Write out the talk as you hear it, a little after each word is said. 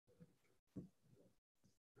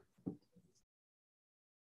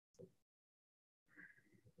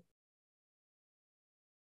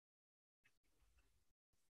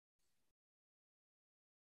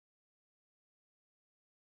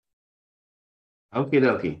Okie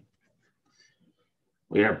dokie.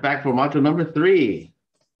 We are back for module number 3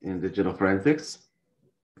 in digital forensics.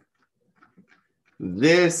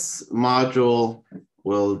 This module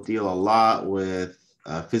will deal a lot with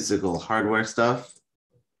physical hardware stuff,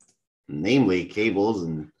 namely cables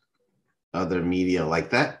and other media like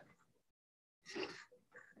that.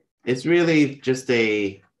 It's really just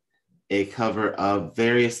a cover of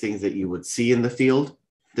various things that you would see in the field,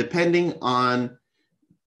 depending on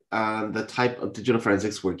the type of digital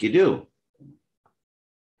forensics work you do.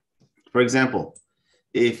 For example,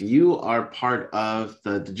 if you are part of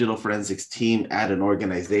the digital forensics team at an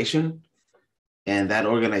organization, and that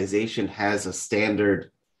organization has a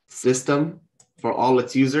standard system for all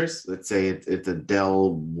its users, let's say it's a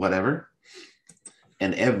Dell whatever,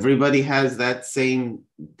 and everybody has that same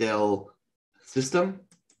Dell system,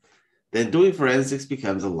 then doing forensics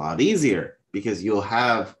becomes a lot easier because you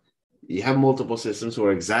have multiple systems who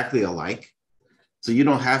are exactly alike. So you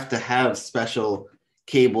don't have to have special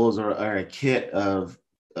cables or a kit of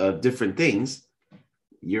different things.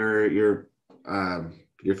 Your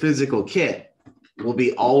physical kit will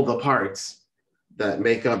be all the parts that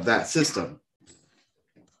make up that system.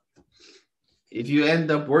 If you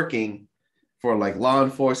end up working for like law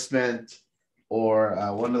enforcement or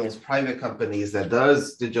one of those private companies that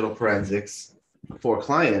does digital forensics for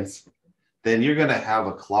clients, then you're going to have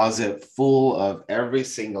a closet full of every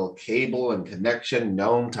single cable and connection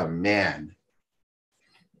known to man.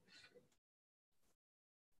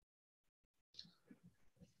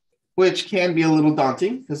 Which can be a little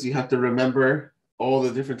daunting because you have to remember all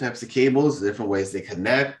the different types of cables, the different ways they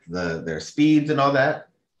connect, their speeds and all that.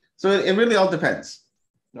 So it really all depends.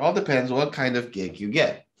 It all depends what kind of gig you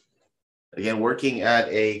get. Again, working at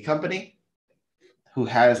a company who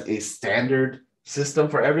has a standard system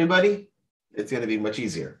for everybody, it's going to be much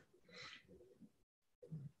easier.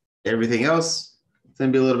 Everything else, it's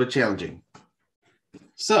going to be a little bit challenging.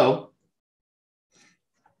 So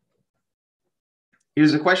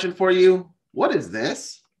here's a question for you. What is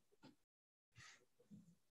this?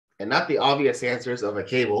 And not the obvious answers of a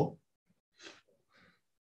cable.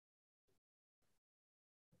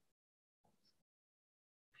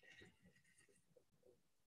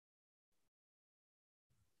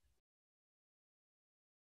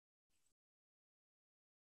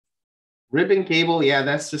 Ribbon cable, yeah,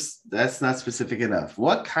 that's not specific enough.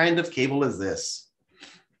 What kind of cable is this?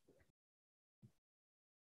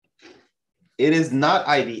 It is not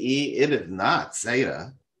IDE. It is not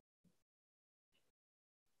SATA.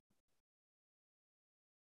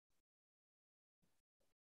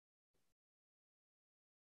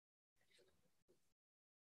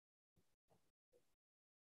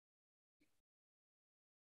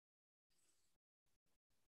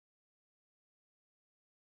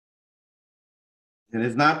 It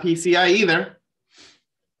is not PCI either.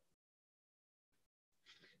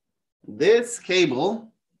 This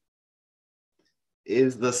cable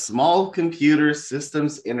is the Small Computer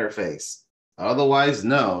Systems Interface, otherwise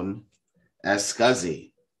known as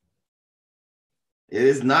SCSI. It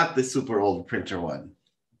is not the super old printer one.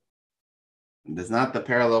 It is not the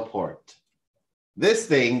parallel port. This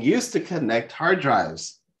thing used to connect hard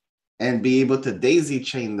drives and be able to daisy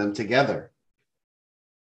chain them together.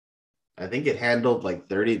 I think it handled like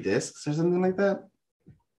 30 disks or something like that.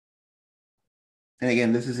 And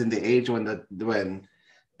again, this is in the age when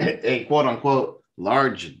a quote unquote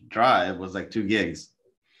large drive was like 2 gigs.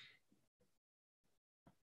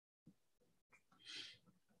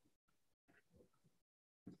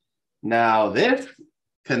 Now this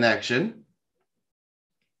connection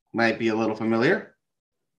might be a little familiar.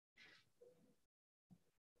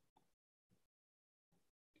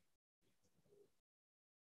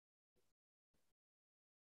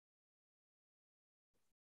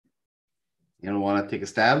 You don't want to take a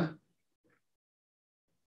stab?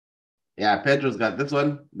 Yeah, Pedro's got this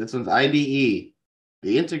one. This one's IDE,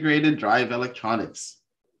 the Integrated Drive Electronics.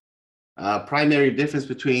 Primary difference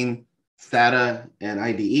between SATA and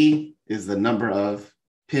IDE is the number of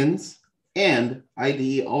pins, and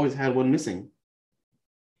IDE always had one missing.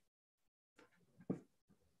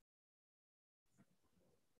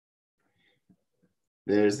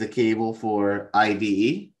 There's the cable for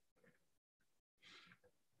IDE.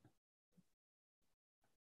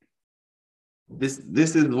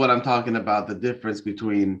 This is what I'm talking about, the difference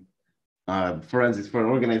between forensics for an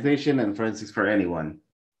organization and forensics for anyone.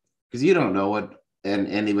 Because you don't know what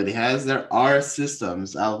anybody has. There are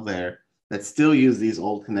systems out there that still use these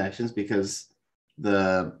old connections because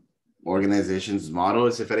the organization's motto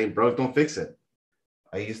is if it ain't broke, don't fix it.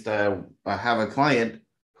 I used to have a client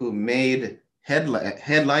who made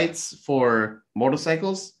headlights for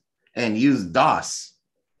motorcycles, and use DOS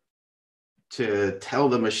to tell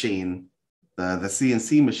the machine, the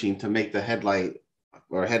CNC machine, to make the headlight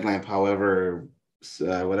or headlamp, however,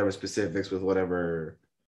 whatever specifics with whatever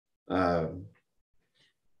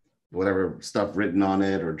whatever stuff written on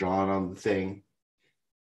it or drawn on the thing.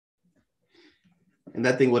 And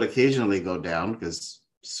that thing would occasionally go down because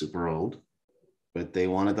super old, but they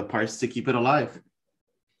wanted the parts to keep it alive.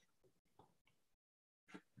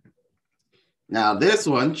 Now this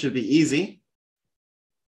one should be easy.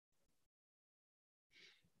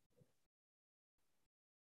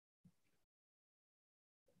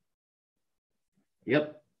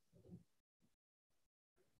 Yep.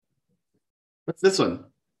 What's this one?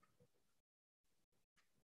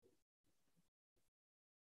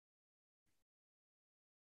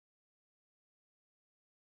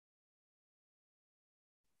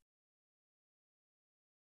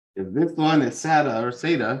 If this one is SATA or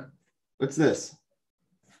SATA, what's this?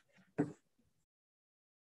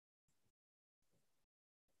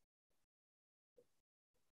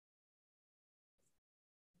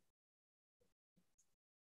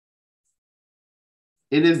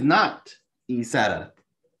 It is not eSATA.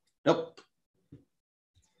 Nope.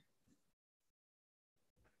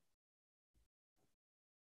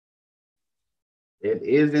 It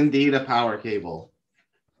is indeed a power cable.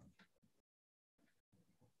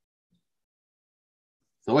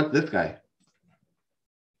 So what's this guy?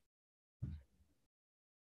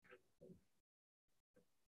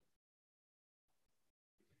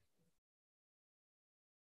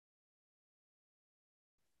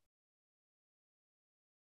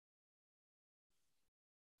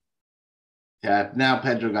 Yeah, now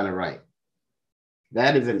Pedro got it right.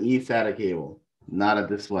 That is an eSATA cable, not a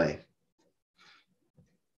display.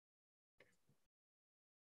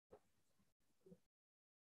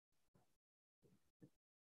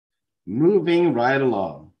 Moving right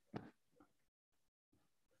along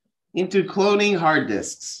into cloning hard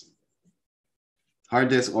disks. Hard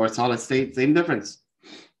disk or solid state, same difference.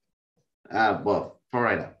 Well, for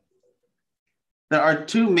right now. There are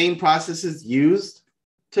two main processes used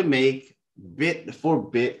to make bit for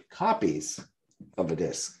bit copies of a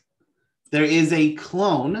disk. There is a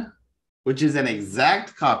clone, which is an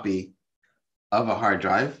exact copy of a hard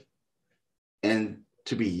drive and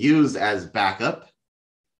to be used as backup.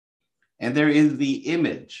 And there is the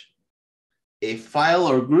image, a file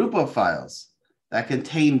or group of files that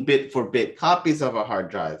contain bit for bit copies of a hard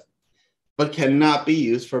drive, but cannot be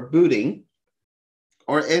used for booting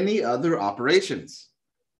or any other operations.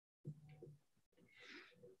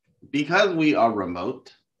 Because we are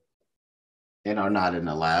remote and are not in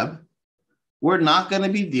a lab, we're not going to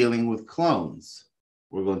be dealing with clones.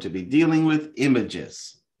 We're going to be dealing with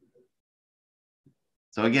images.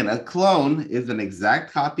 So again, a clone is an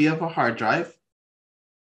exact copy of a hard drive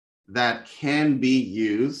that can be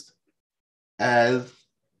used as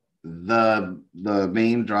the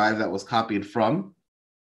main drive that was copied from.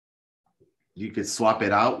 You could swap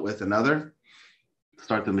it out with another,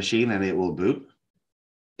 start the machine, and it will boot.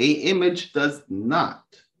 An image does not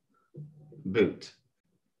boot.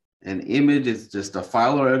 An image is just a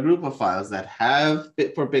file or a group of files that have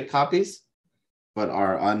bit-for-bit copies, but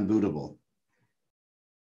are unbootable.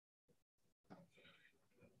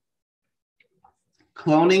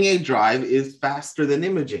 Cloning a drive is faster than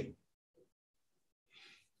imaging.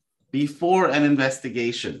 Before an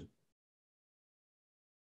investigation,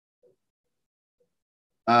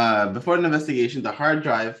 the hard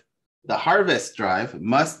drive, the harvest drive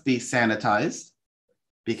must be sanitized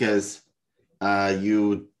because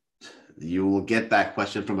you will get that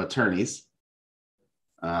question from attorneys.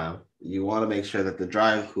 You want to make sure that the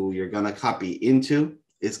drive who you're going to copy into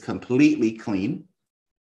is completely clean.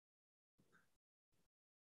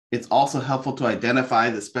 It's also helpful to identify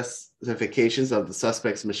the specifications of the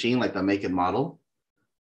suspect's machine, like the make and model.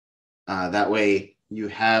 That way you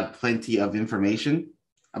have plenty of information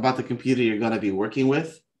about the computer you're going to be working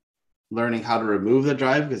with, learning how to remove the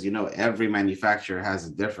drive, because you know every manufacturer has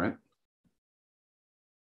a different.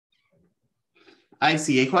 I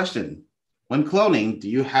see a question. When cloning, do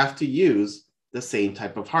you have to use the same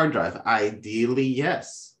type of hard drive? Ideally,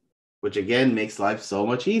 yes, which again makes life so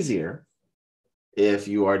much easier if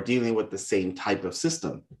you are dealing with the same type of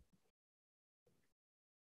system.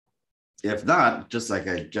 If not, just like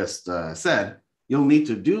I just said, you'll need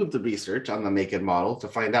to do the research on the make and model to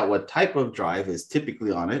find out what type of drive is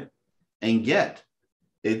typically on it and get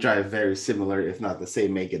a drive very similar, if not the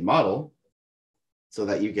same make and model, so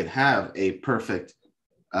that you can have a perfect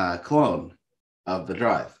clone of the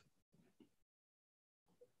drive.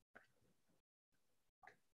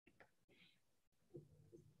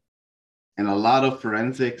 And a lot of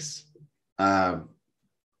forensics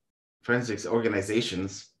forensics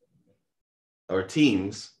organizations or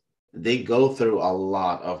teams, they go through a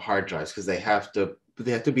lot of hard drives because they have to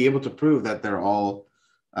be able to prove that they're all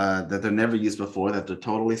that they're never used before, that they're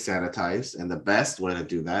totally sanitized. And the best way to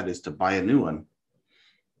do that is to buy a new one.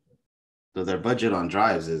 So their budget on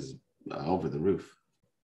drives is over the roof.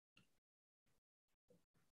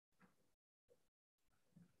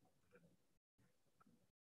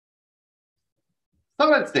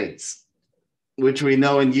 Solid states, which we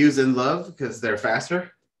know and use and love because they're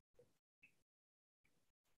faster.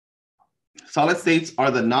 Solid states are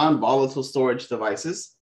the non-volatile storage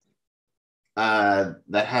devices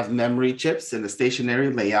that have memory chips in the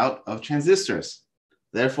stationary layout of transistors.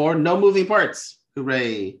 Therefore, no moving parts.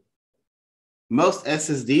 Hooray. Most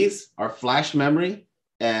SSDs are flash memory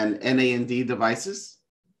and NAND devices.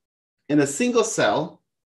 In a single cell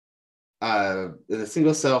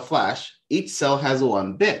flash, each cell has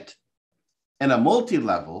 1 bit. In a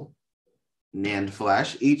multi-level NAND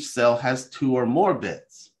flash, each cell has 2 or more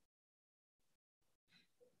bits.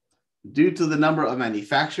 Due to the number of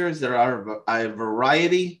manufacturers, there are a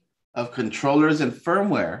variety of controllers and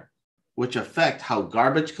firmware which affect how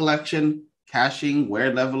garbage collection, caching,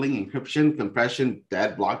 wear leveling, encryption, compression,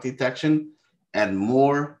 dead block detection, and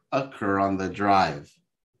more occur on the drive.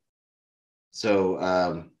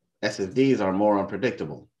 So SSDs are more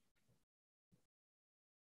unpredictable.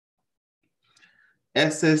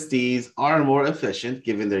 SSDs are more efficient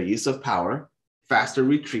given their use of power, faster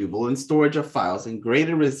retrieval and storage of files, and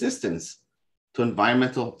greater resistance to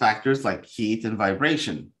environmental factors like heat and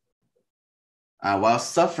vibration, while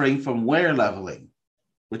suffering from wear leveling,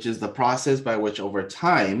 which is the process by which over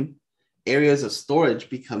time, areas of storage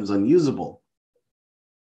becomes unusable.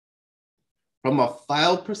 From a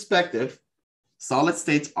file perspective, solid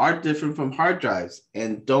states are different from hard drives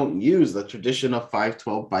and don't use the traditional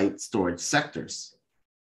 512-byte storage sectors.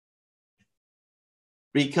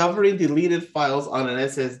 Recovering deleted files on an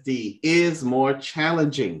SSD is more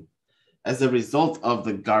challenging as a result of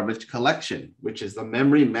the garbage collection, which is the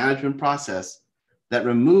memory management process that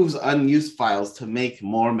removes unused files to make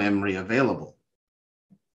more memory available.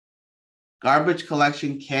 Garbage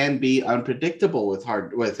collection can be unpredictable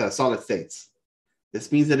with solid states.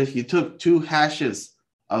 This means that if you took 2 hashes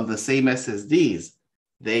of the same SSDs,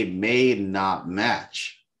 they may not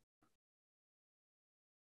match.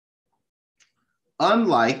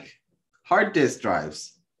 Unlike hard disk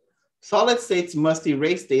drives, solid states must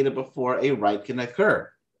erase data before a write can occur,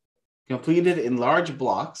 completed in large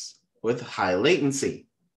blocks with high latency.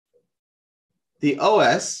 The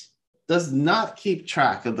OS does not keep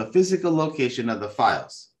track of the physical location of the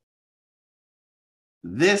files.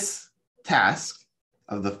 This task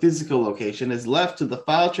of the physical location is left to the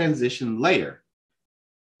file transition layer,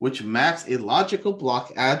 which maps a logical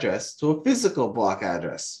block address to a physical block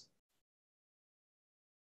address.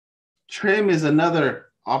 Trim is another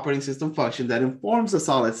operating system function that informs the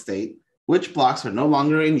solid state which blocks are no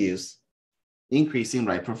longer in use, increasing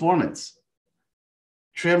write performance.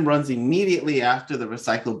 Trim runs immediately after the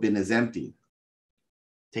recycle bin is emptied.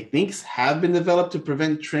 Techniques have been developed to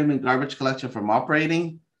prevent trim and garbage collection from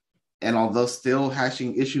operating, and although still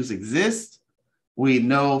hashing issues exist, we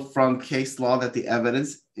know from case law that the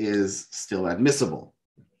evidence is still admissible.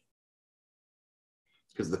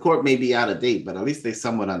 Because the court may be out of date, but at least they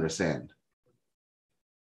somewhat understand.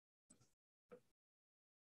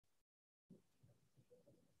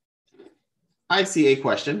 I see a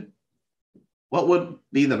question. What would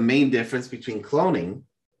be the main difference between cloning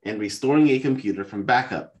and restoring a computer from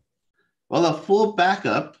backup? Well, a full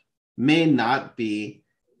backup may not be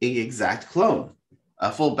an exact clone.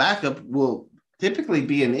 A full backup will typically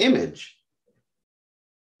be an image,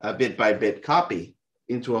 a bit-by-bit copy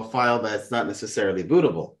into a file that's not necessarily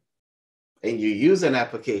bootable. And you use an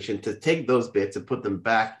application to take those bits and put them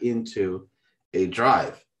back into a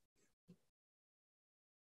drive.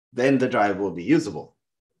 Then the drive will be usable.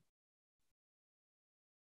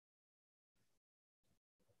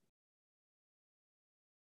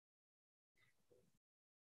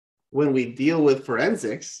 When we deal with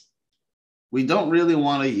forensics, we don't really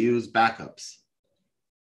want to use backups.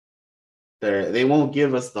 They won't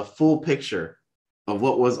give us the full picture of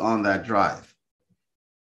what was on that drive.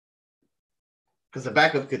 Because the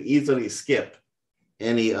backup could easily skip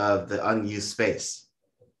any of the unused space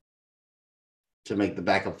to make the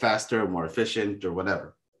backup faster, more efficient, or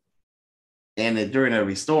whatever. And during a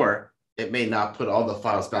restore, it may not put all the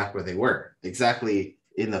files back where they were, exactly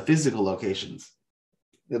in the physical locations.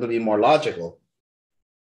 It'll be more logical.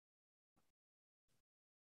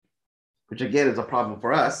 Which again is a problem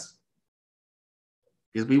for us,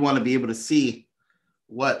 because we want to be able to see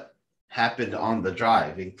what happened on the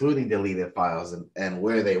drive, including deleted files and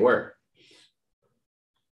where they were.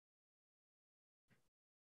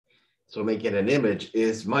 So making an image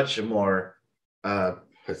is much more,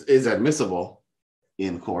 is admissible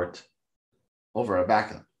in court over a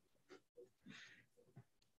backup.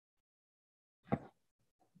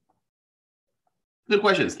 Good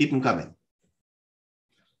questions, keep them coming.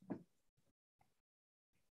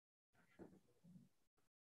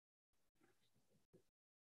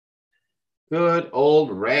 Good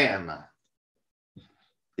old RAM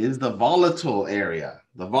is the volatile area,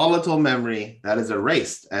 the volatile memory that is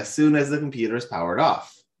erased as soon as the computer is powered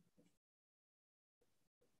off.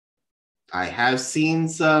 I have seen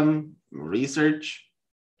some research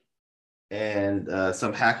and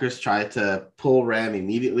some hackers try to pull RAM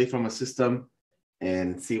immediately from a system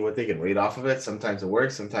and see what they can read off of it. Sometimes it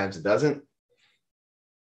works, sometimes it doesn't.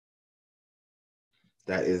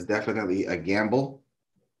 That is definitely a gamble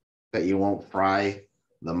that you won't fry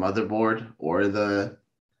the motherboard or the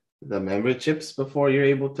memory chips before you're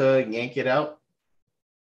able to yank it out.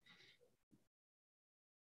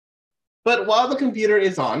 But while the computer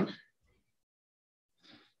is on,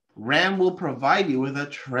 RAM will provide you with a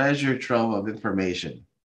treasure trove of information,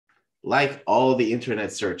 like all the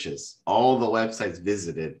internet searches, all the websites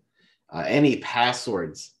visited, any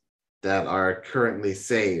passwords that are currently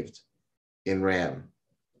saved in RAM.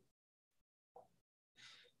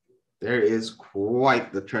 There is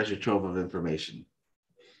quite the treasure trove of information.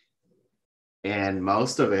 And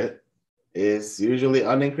most of it is usually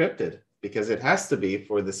unencrypted because it has to be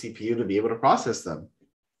for the CPU to be able to process them.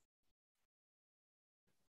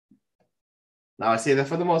 Now, I say that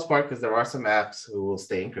for the most part because there are some apps who will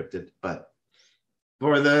stay encrypted, but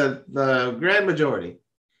for the grand majority,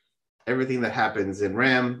 everything that happens in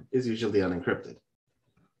RAM is usually unencrypted.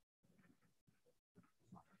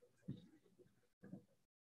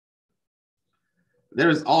 There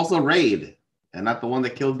is also RAID, and not the one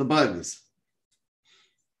that killed the bugs.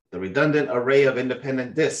 The redundant array of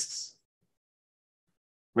independent disks.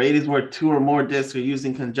 RAID is where two or more disks are used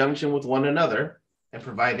in conjunction with one another and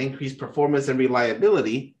provide increased performance and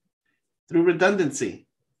reliability through redundancy.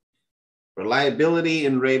 Reliability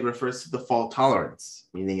in RAID refers to the fault tolerance,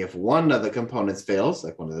 meaning if one of the components fails,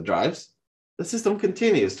 like one of the drives, the system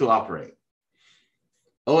continues to operate.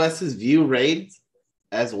 OSs view RAID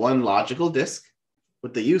as one logical disk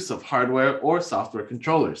with the use of hardware or software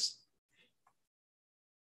controllers.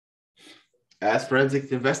 As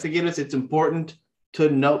forensic investigators, it's important to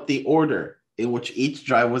note the order in which each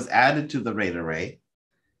drive was added to the RAID array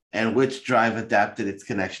and which drive adapted its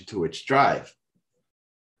connection to which drive.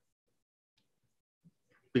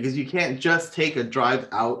 Because you can't just take a drive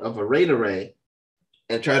out of a RAID array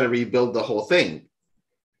and try to rebuild the whole thing.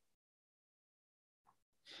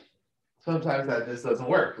 Sometimes that just doesn't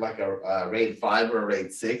work, like a RAID 5 or a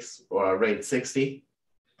RAID 6 or a RAID 60.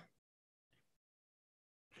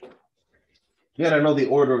 You gotta know the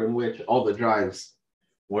order in which all the drives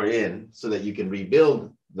were in so that you can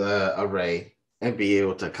rebuild the array and be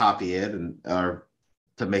able to copy it and or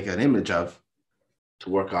to make an image of to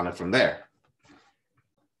work on it from there.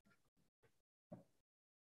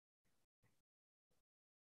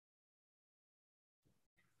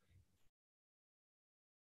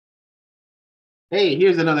 Hey,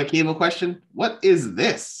 here's another cable question. What is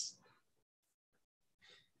this?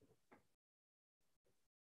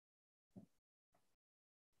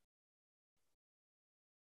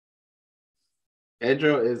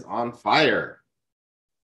 Pedro is on fire.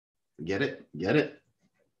 Get it? Get it?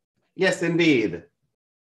 Yes, indeed.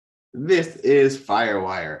 This is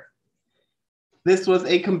FireWire. This was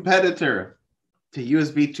a competitor to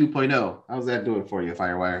USB 2.0. How's that doing for you,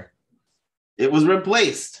 FireWire? It was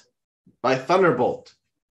replaced by Thunderbolt.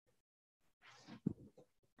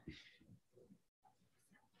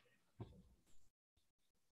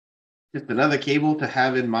 Just another cable to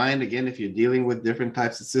have in mind, again, if you're dealing with different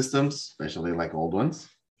types of systems, especially like old ones.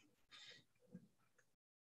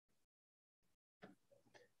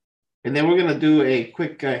 And then we're going to do a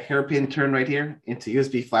quick hairpin turn right here into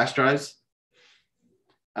USB flash drives.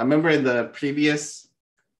 I remember in the previous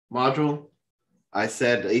module, I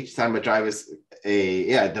said each time a drive is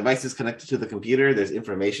a device is connected to the computer, there's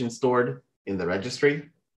information stored in the registry.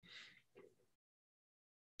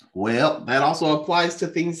 Well, that also applies to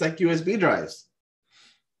things like USB drives.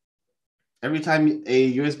 Every time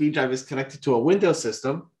a USB drive is connected to a Windows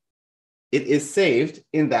system, it is saved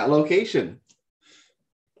in that location.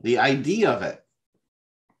 The ID of it.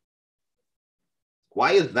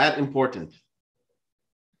 Why is that important?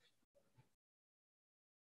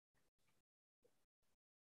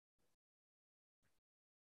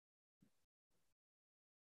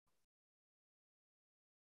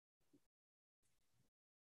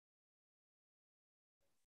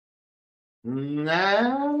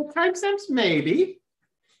 No, timestamps maybe.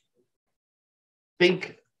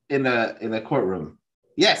 Think in a courtroom.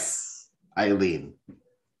 Yes, Eileen.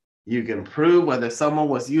 You can prove whether someone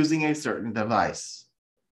was using a certain device.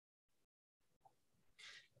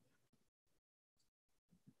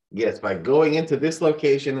 Yes, by going into this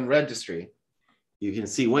location and registry, you can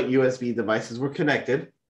see what USB devices were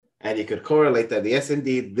connected, and you could correlate that yes,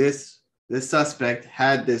 indeed, this suspect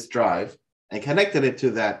had this drive and connected it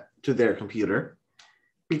to their computer,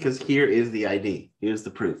 because here is the ID. Here's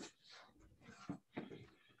the proof.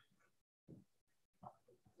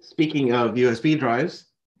 Speaking of USB drives,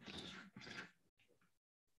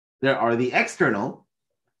 there are the external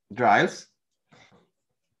drives.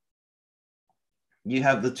 You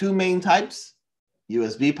have the two main types,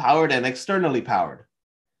 USB powered and externally powered.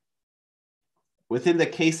 Within the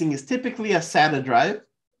casing is typically a SATA drive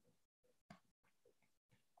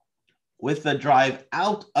with the drive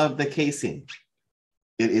out of the casing.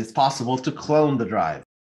 It is possible to clone the drive.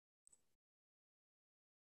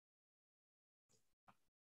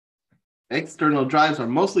 External drives are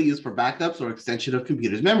mostly used for backups or extension of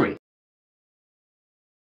computer's memory.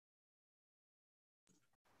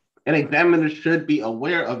 An examiner should be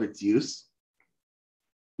aware of its use,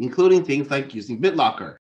 including things like using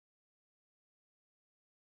BitLocker.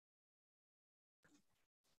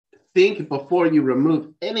 Think before you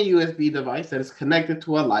remove any USB device that is connected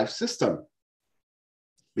to a live system,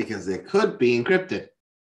 because it could be encrypted.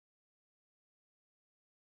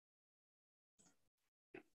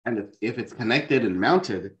 And if it's connected and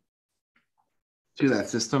mounted to that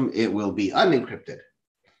system, it will be unencrypted.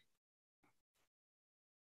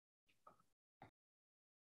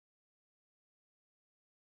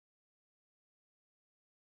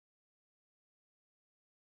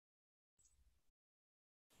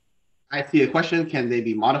 I see a question, can they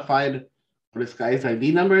be modified or disguised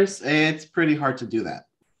ID numbers? It's pretty hard to do that.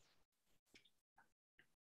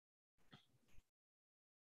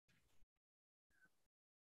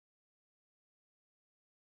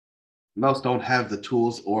 Most don't have the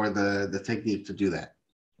tools or the technique to do that.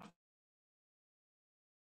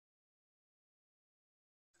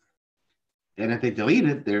 And if they delete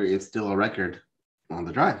it, there is still a record on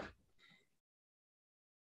the drive.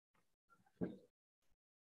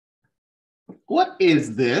 What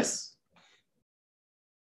is this?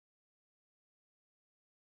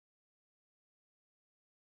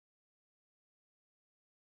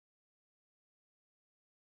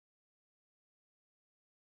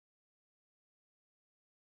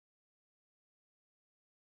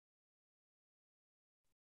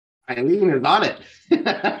 Eileen is on it.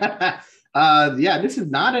 Yeah, this is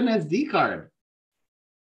not an SD card.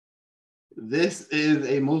 This is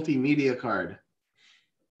a multimedia card.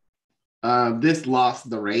 This lost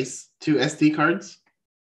the race to SD cards.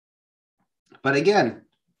 But again,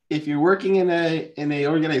 if you're working in a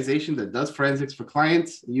organization that does forensics for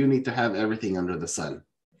clients, you need to have everything under the sun.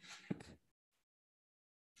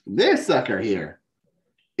 This sucker here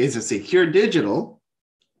is a secure digital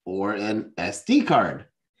or an SD card.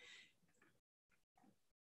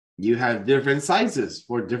 You have different sizes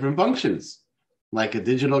for different functions, like a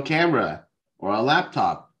digital camera or a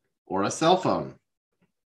laptop or a cell phone.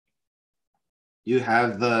 You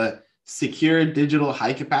have the secure digital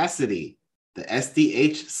high capacity, the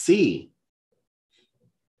SDHC.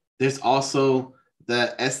 There's also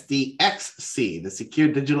the SDXC, the secure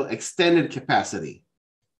digital extended capacity.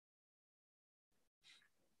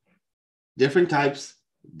 Different types,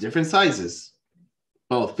 different sizes,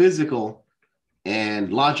 both physical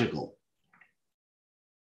and logical.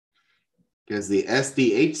 Because the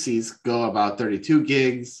SDHCs go about 32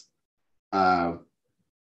 gigs.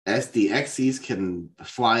 SDXCs can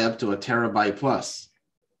fly up to a terabyte plus.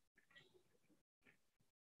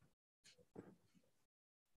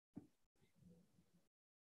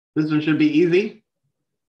 This one should be easy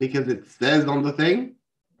because it says on the thing.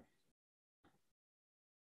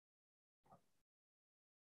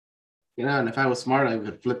 You know, and if I was smart, I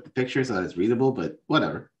would flip the picture so that it's readable, but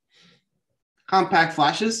whatever. Compact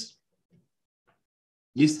flashes.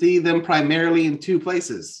 You see them primarily in two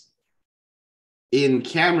places. In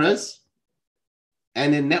cameras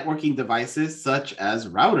and in networking devices such as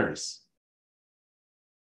routers.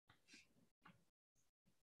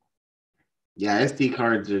 Yeah, SD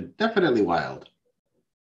cards are definitely wild.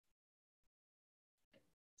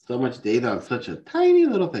 So much data on such a tiny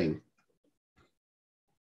little thing.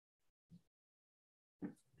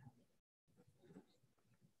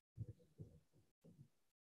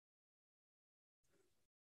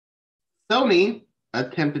 Sony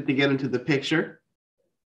attempted to get into the picture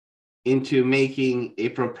into making a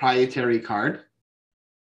proprietary card.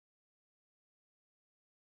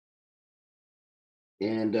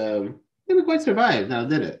 And didn't quite survive now,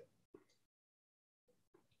 did it?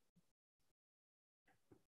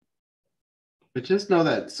 But just know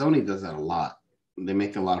that Sony does that a lot. They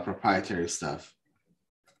make a lot of proprietary stuff.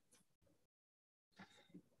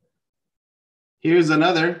 Here's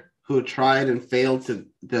another who tried and failed to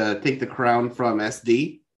take the crown from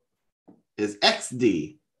SD is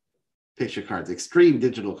XD picture cards, extreme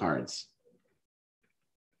digital cards.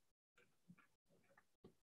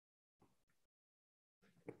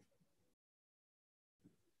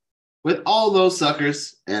 With all those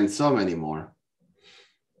suckers and so many more,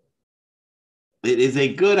 it is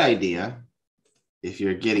a good idea if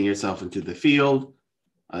you're getting yourself into the field,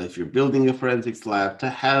 if you're building a forensics lab, to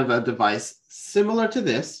have a device similar to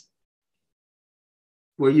this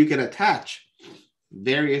where you can attach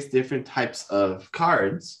various different types of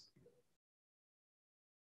cards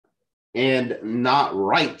and not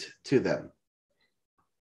write to them.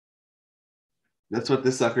 That's what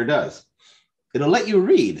this sucker does. It'll let you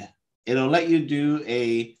read. It'll let you do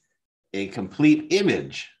a complete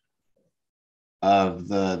image of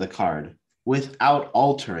the card without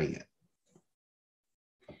altering it.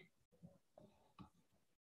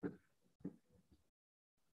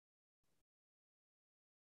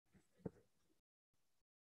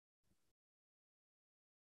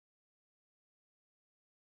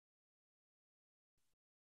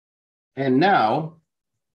 And now,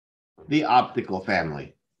 the optical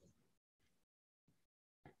family.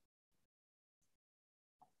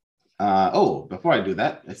 Before I do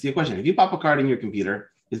that, I see a question. If you pop a card in your computer,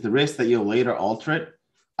 is the risk that you'll later alter it?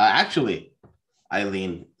 Actually,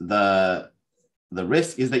 Eileen, the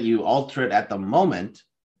risk is that you alter it at the moment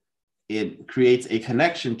it creates a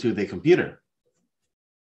connection to the computer.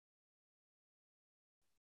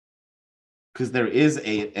 Because there is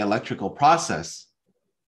an electrical process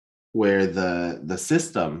where the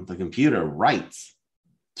system, the computer, writes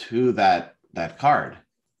to that card.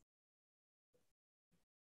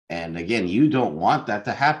 And again, you don't want that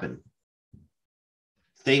to happen.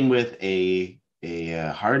 Same with a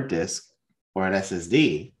hard disk or an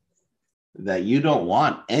SSD, that you don't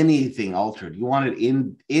want anything altered. You want it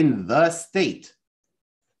in the state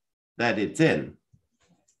that it's in.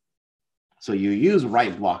 So you use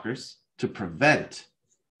write blockers to prevent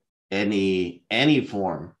any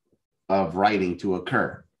form of writing to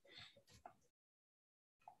occur.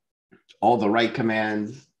 All the write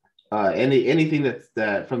commands, anything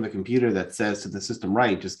that from the computer that says to the system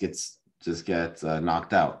write just gets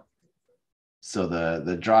knocked out. So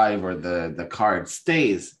the drive or the card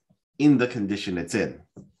stays in the condition it's in.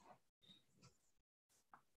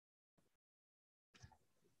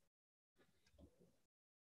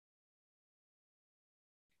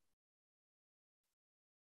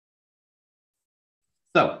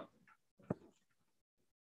 So,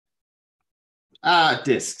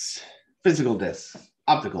 discs, physical discs,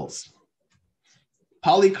 opticals,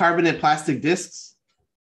 polycarbonate plastic discs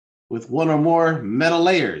with one or more metal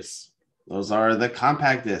layers. Those are the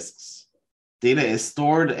compact discs. Data is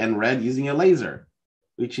stored and read using a laser,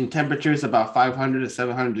 reaching temperatures about 500 to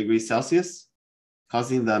 700 degrees Celsius,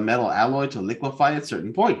 causing the metal alloy to liquefy at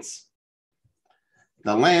certain points.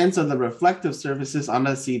 The lands are the reflective surfaces on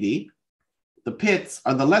a CD. The pits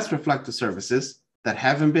are the less reflective surfaces that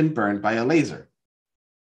haven't been burned by a laser.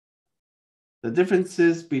 The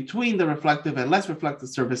differences between the reflective and less reflective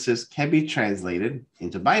surfaces can be translated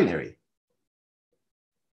into binary.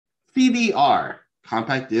 CDR,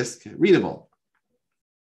 compact disc readable,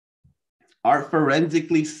 are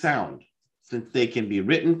forensically sound since they can be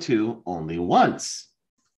written to only once.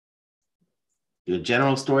 Your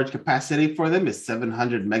general storage capacity for them is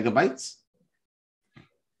 700 megabytes.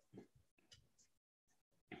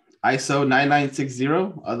 ISO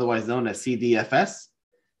 9960, otherwise known as CDFS,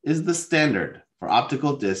 is the standard for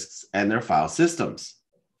optical discs and their file systems.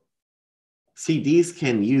 CDs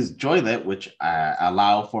can use Joylet, which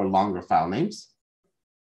allow for longer file names,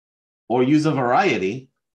 or use a variety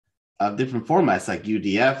of different formats like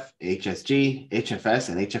UDF, HSG, HFS,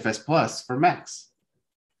 and HFS Plus for Macs.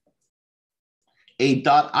 A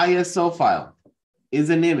 .iso file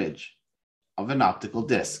is an image of an optical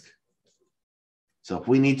disc. So if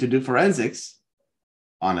we need to do forensics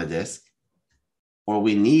on a disk, or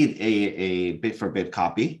we need a bit-for-bit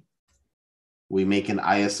copy, we make an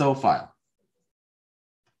ISO file.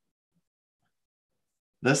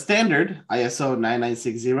 The standard ISO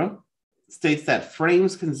 9960 states that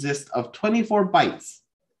frames consist of 24 bytes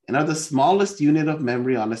and are the smallest unit of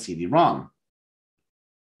memory on a CD-ROM.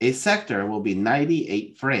 A sector will be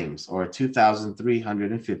 98 frames, or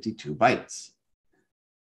 2,352 bytes.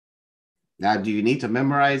 Now, do you need to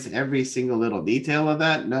memorize every single little detail of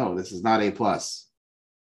that? No, this is not A+.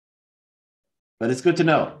 but it's good to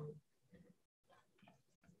know.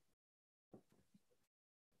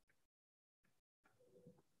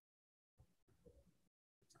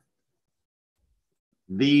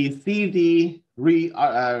 The CD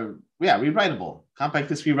rewritable, compact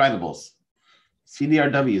disc rewritables.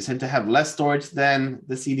 CDRWs tend to have less storage than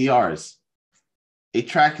the CDRs. A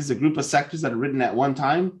track is a group of sectors that are written at one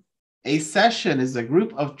time. A session is a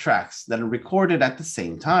group of tracks that are recorded at the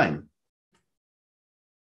same time.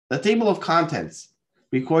 The table of contents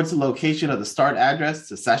records the location of the start address,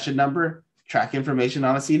 the session number, track information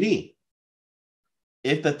on a CD.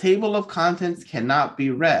 If the table of contents cannot be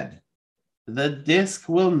read, the disk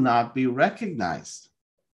will not be recognized.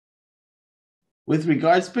 With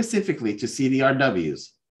regard specifically to CDRWs,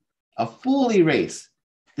 a full erase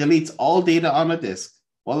deletes all data on a disk,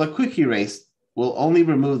 while a quick erase will only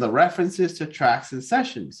remove the references to tracks and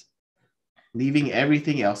sessions, leaving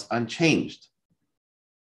everything else unchanged.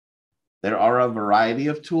 There are a variety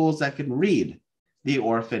of tools that can read the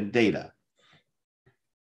orphaned data.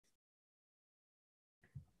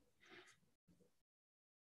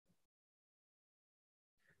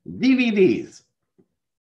 DVDs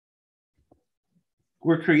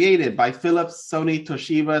were created by Philips, Sony,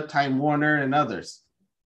 Toshiba, Time Warner, and others.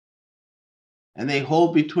 And they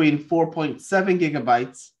hold between 4.7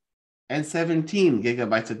 gigabytes and 17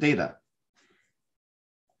 gigabytes of data.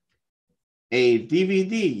 A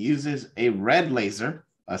DVD uses a red laser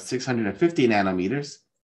of 650 nanometers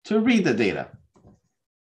to read the data.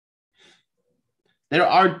 There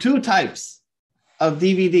are two types of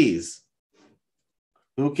DVDs.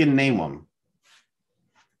 Who can name them?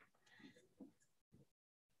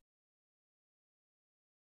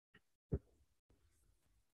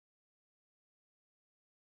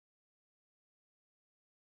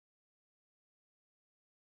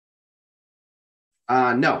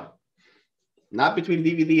 No, not between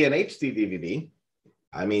DVD and HD DVD.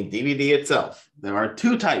 I mean DVD itself. There are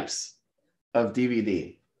two types of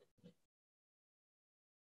DVD.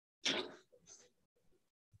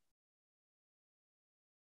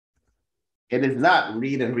 It is not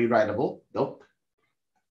read and rewritable. Nope.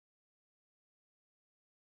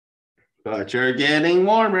 But you're getting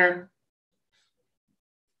warmer.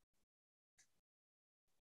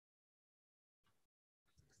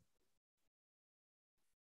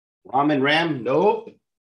 ROM and RAM? Nope.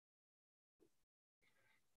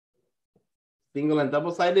 Single and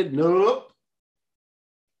double-sided? Nope.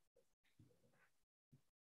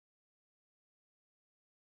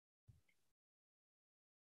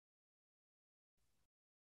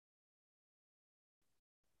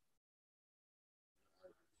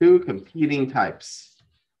 Two competing types.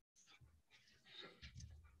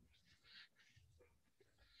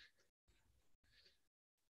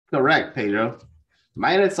 Correct, Pedro.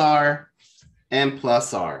 Minus R and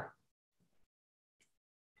plus R.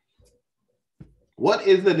 What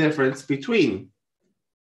is the difference between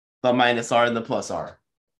the minus R and the plus R?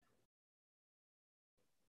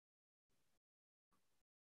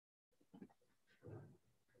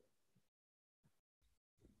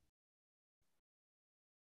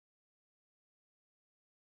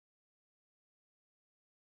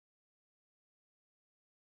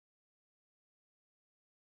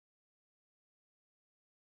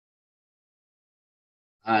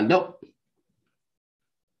 Nope.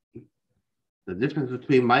 The difference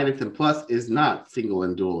between minus and plus is not single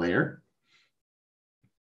and dual layer.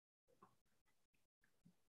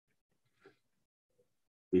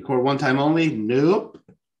 Record one time only? Nope.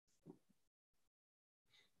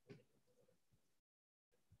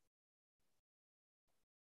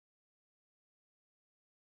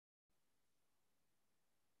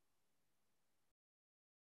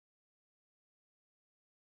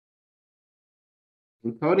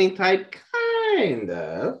 Encoding type, kind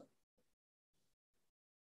of.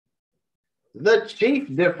 The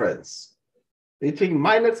chief difference between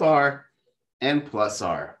minus R and plus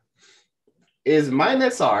R is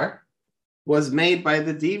minus R was made by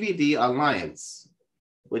the DVD Alliance,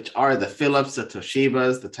 which are the Philips, the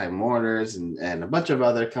Toshibas, the Time Warners, and a bunch of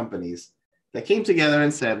other companies that came together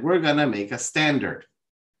and said, we're going to make a standard,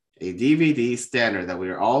 a DVD standard that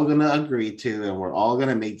we're all going to agree to, and we're all going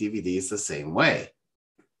to make DVDs the same way.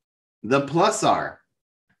 The plus R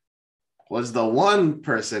was the one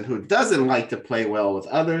person who doesn't like to play well with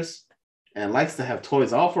others and likes to have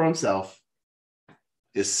toys all for himself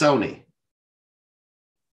is Sony.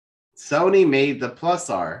 Sony made the plus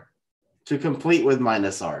R to complete with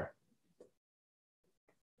minus R.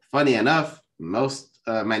 Funny enough, most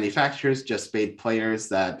manufacturers just made players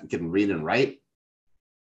that can read and write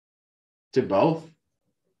to both.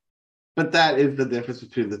 But that is the difference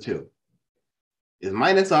between the two. is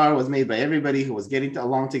Minus R was made by everybody who was getting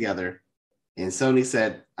along together. And Sony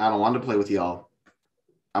said, I don't want to play with y'all.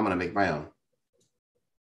 I'm going to make my own.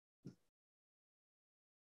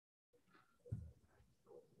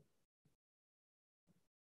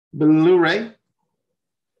 Blu-ray.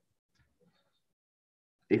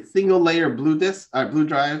 A single layer blue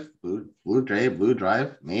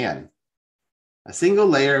drive, man. A single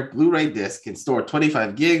layer Blu-ray disc can store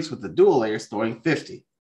 25 gigs with the dual layer storing 50.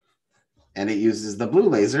 And it uses the blue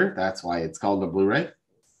laser, that's why it's called a Blu-ray,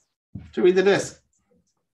 to read the disc.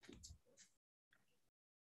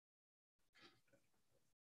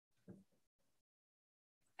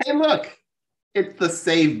 Hey, look, it's the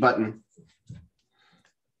save button.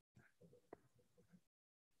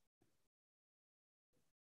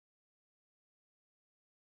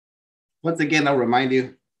 Once again, I'll remind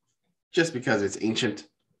you, just because it's ancient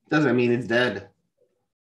doesn't mean it's dead.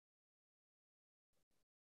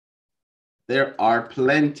 There are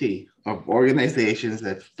plenty of organizations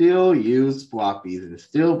that still use floppies and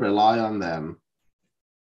still rely on them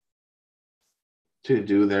to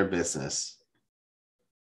do their business.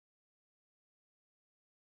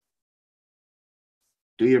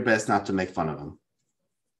 Do your best not to make fun of them.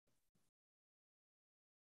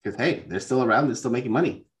 Because, hey, they're still around, they're still making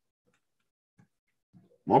money.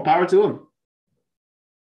 More power to them.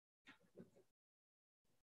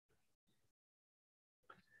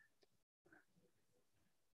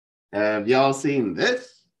 Have y'all seen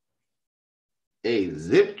this? A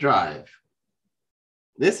zip drive.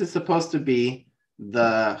 This is supposed to be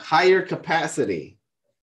the higher capacity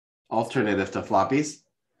alternative to floppies.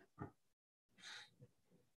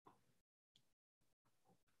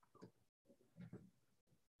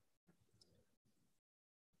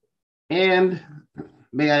 And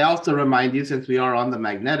may I also remind you, since we are on the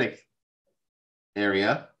magnetic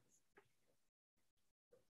area,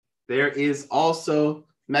 there is also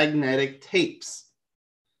magnetic tapes.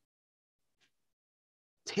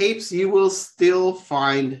 Tapes you will still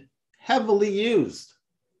find heavily used.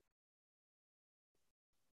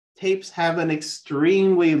 Tapes have an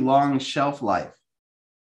extremely long shelf life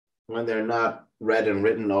when they're not read and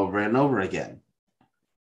written over and over again.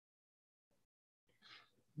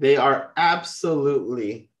 They are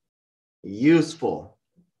absolutely useful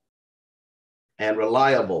and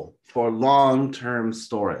reliable for long-term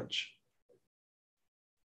storage.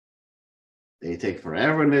 They take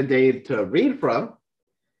forever and a day to read from,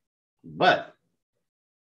 but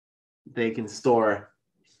they can store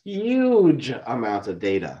huge amounts of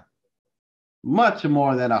data, much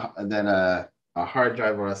more than a hard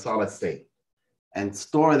drive or a solid state, and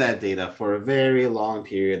store that data for a very long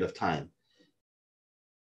period of time.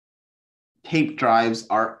 Tape drives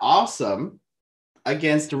are awesome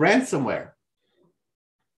against ransomware.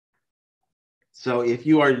 So if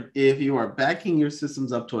you are backing your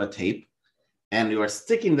systems up to a tape and you are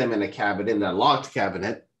sticking them in a cabinet, in a locked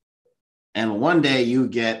cabinet, and one day you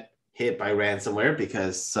get hit by ransomware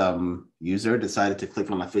because some user decided to click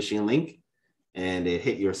on a phishing link and it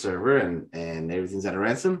hit your server and everything's at a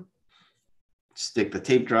ransom, stick the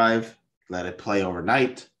tape drive, let it play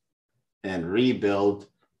overnight, and rebuild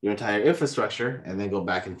your entire infrastructure, and then go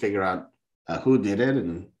back and figure out who did it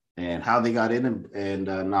and how they got in and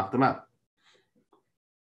knock them out.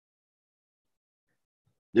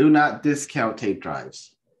 Do not discount tape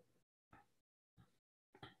drives.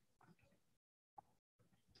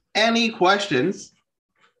 Any questions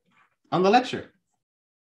on the lecture?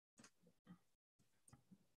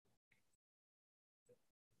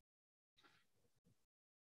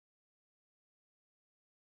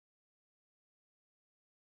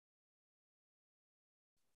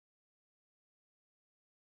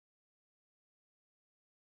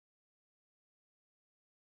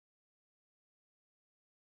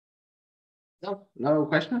 No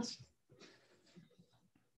questions?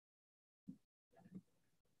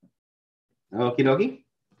 Okie dokie.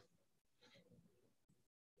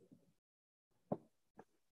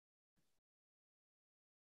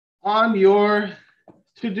 On your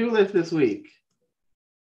to-do list this week,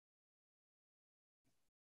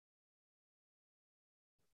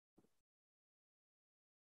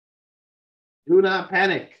 do not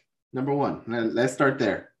panic. Number one, let's start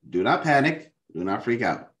there. Do not panic. Do not freak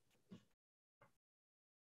out.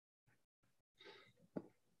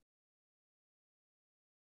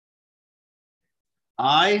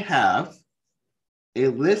 I have a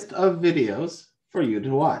list of videos for you to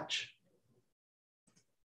watch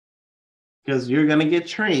because you're going to get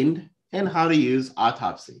trained in how to use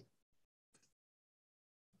Autopsy.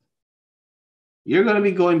 You're going to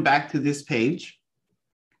be going back to this page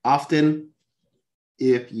often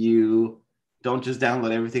if you don't just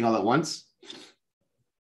download everything all at once.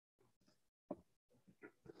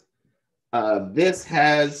 This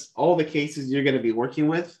has all the cases you're going to be working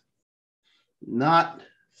with, not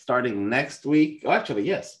starting next week. Oh, actually,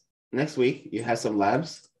 yes. Next week, you have some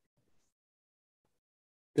labs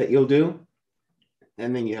that you'll do.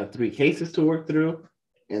 And then you have 3 cases to work through.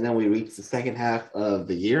 And then we reach the second half of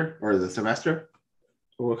the year or the semester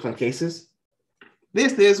to work on cases.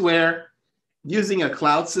 This is where using a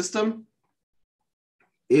cloud system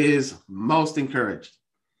is most encouraged.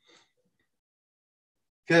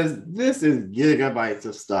 Because this is gigabytes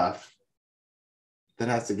of stuff that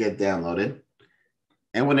has to get downloaded.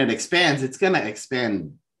 And when it expands, it's going to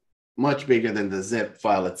expand much bigger than the zip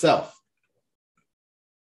file itself.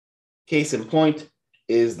 Case in point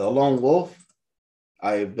is the Lone Wolf.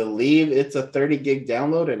 I believe it's a 30 gig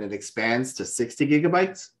download and it expands to 60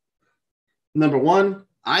 gigabytes. Number one,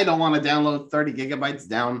 I don't want to download 30 gigabytes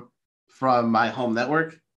down from my home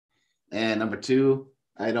network. And number two,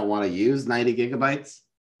 I don't want to use 90 gigabytes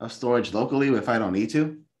of storage locally if I don't need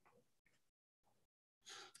to.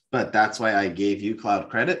 But that's why I gave you cloud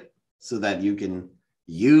credit so that you can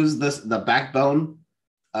use the backbone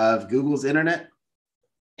of Google's internet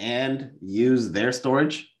and use their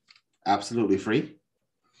storage absolutely free.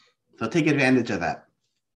 So take advantage of that.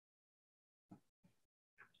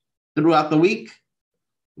 Throughout the week,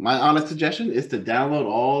 my honest suggestion is to download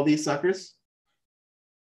all these suckers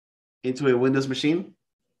into a Windows machine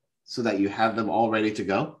so that you have them all ready to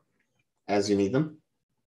go as you need them.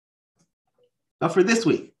 Now for this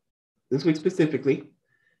week specifically,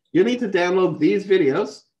 you need to download these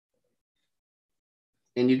videos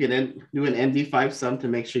and you can do an MD5 sum to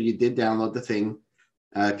make sure you did download the thing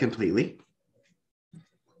completely.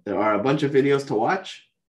 There are a bunch of videos to watch,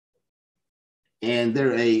 and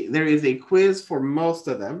there is a quiz for most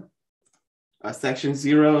of them. Section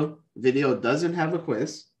 0 video doesn't have a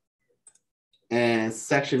quiz, and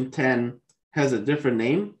section 10 has a different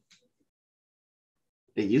name.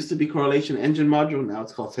 It used to be Correlation Engine Module, now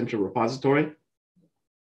it's called Central Repository.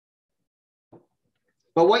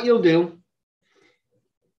 But what you'll do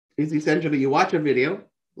is essentially you watch a video,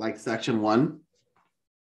 like section 1,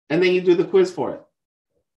 and then you do the quiz for it.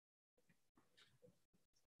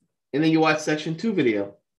 And then you watch section 2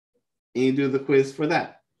 video, and you do the quiz for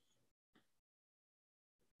that.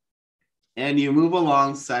 And you move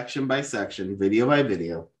along section by section, video by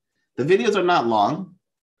video. The videos are not long.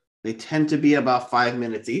 They tend to be about 5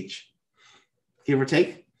 minutes each, give or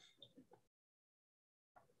take.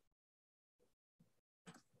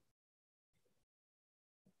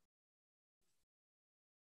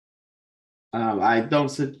 I don't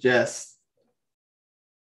suggest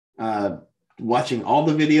watching all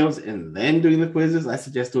the videos and then doing the quizzes. I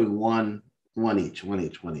suggest doing one each.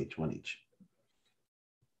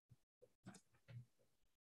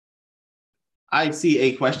 I see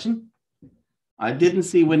a question. I didn't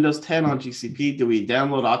see Windows 10 on GCP. Do we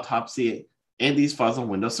download Autopsy and these files on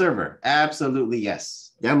Windows Server? Absolutely,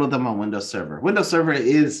 yes. Download them on Windows Server. Windows Server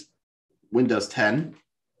is Windows 10.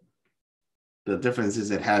 The difference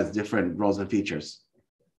is it has different roles and features.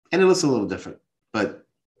 And it looks a little different, but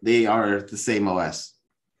they are the same OS.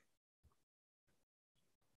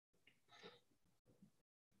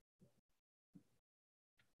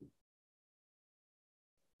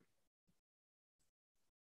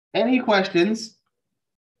 Any questions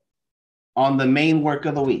on the main work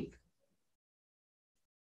of the week?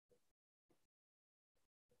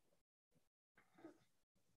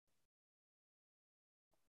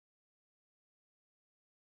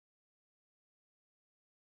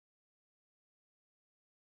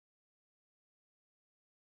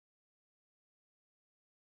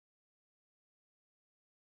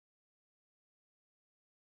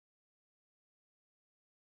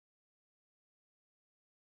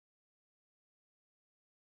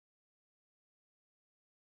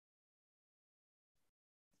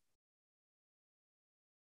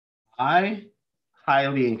 I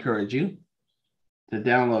highly encourage you to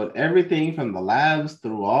download everything from the labs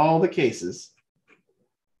through all the cases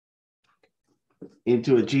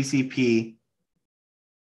into a GCP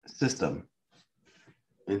system,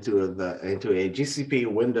 into a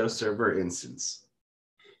GCP Windows Server instance.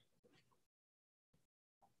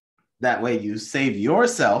 That way you save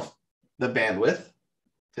yourself the bandwidth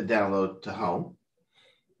to download to home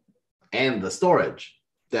and the storage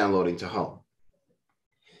downloading to home.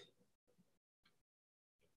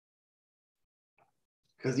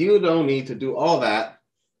 Because you don't need to do all that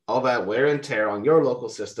wear and tear on your local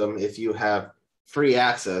system if you have free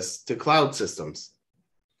access to cloud systems.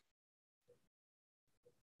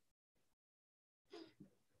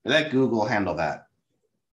 Let Google handle that.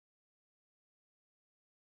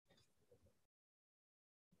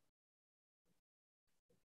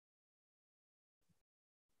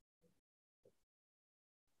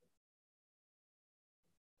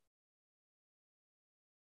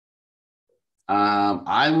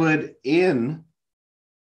 I would, in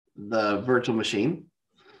the virtual machine,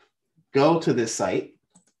 go to this site,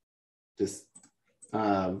 just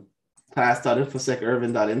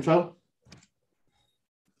class.infosecervin.info,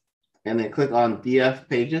 and then click on DF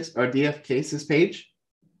pages or DF cases page.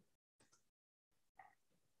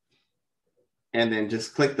 And then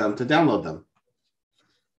just click them to download them.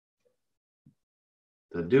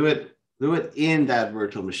 So do it in that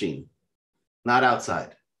virtual machine, not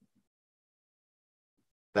outside.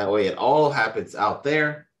 That way it all happens out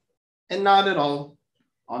there and not at all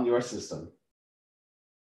on your system.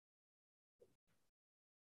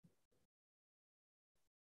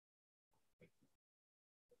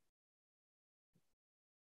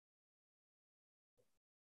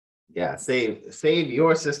 Yeah, save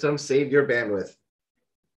your system, save your bandwidth.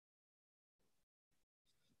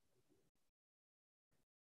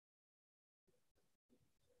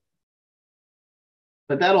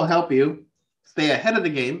 But that'll help you stay ahead of the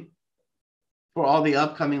game for all the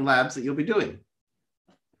upcoming labs that you'll be doing.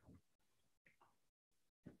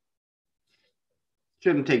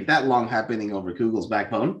 Shouldn't take that long happening over Google's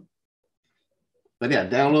backbone. But yeah,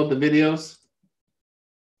 download the videos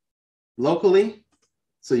locally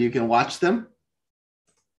so you can watch them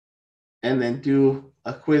and then do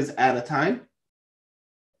a quiz at a time.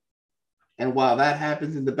 And while that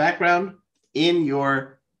happens in the background, in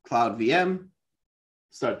your Cloud VM,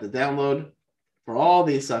 start the download for all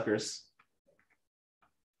these suckers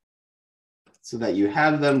so that you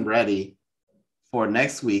have them ready for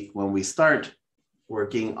next week when we start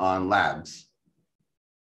working on labs.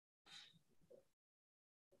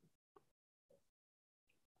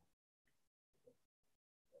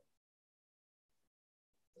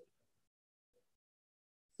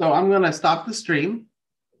 So I'm going to stop the stream.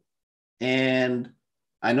 And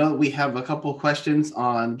I know we have a couple questions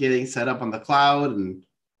on getting set up on the cloud and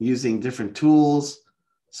using different tools.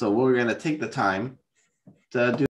 So we're going to take the time to do